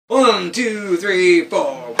1, 2, 3,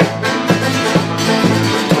 4.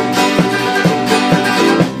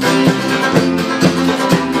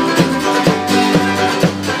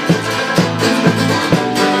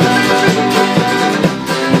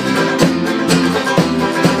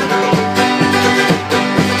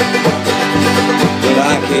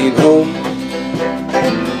 Came home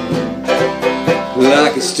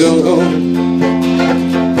like a stone.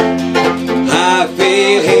 I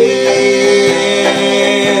fell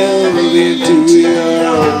into your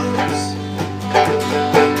arms.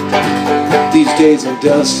 These days of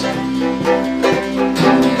dust,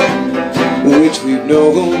 which we've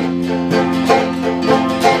known,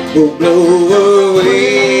 will blow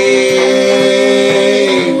away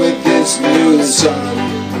with this new sun.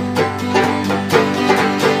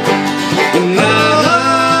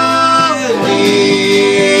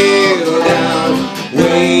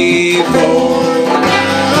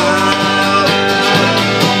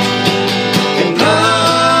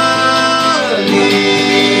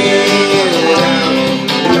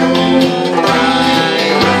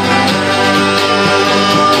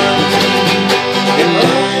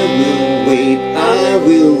 I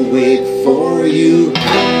will wait for you.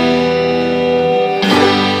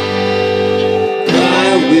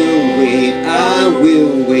 I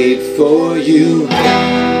will wait for you.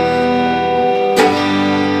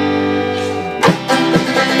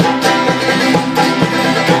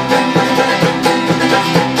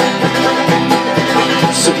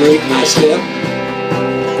 So break my step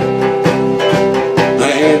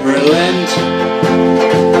and relent.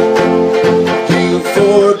 You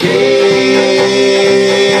forgave,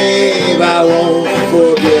 I won't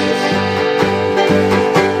forget.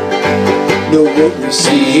 Know what we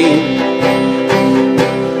see,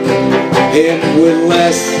 and we're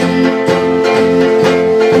less.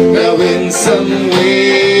 Now in some way,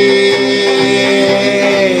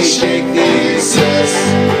 shake the excess.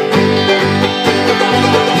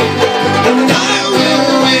 And I will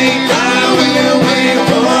wait for you. I will wait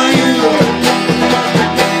for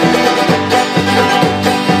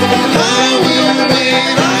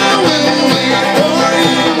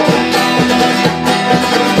you.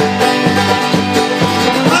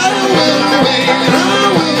 I will wait for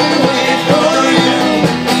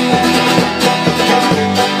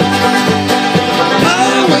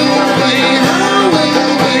you. I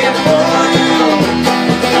will wait for you.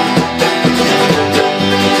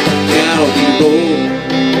 I'll be bold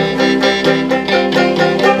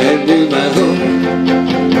and do my own.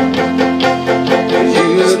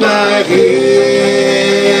 Use my head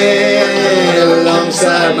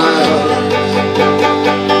alongside my heart.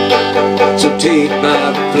 So take my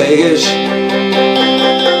flesh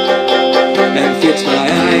and fix my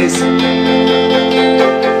eyes.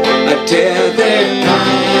 I tear their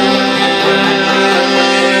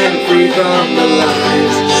mind free from the lie.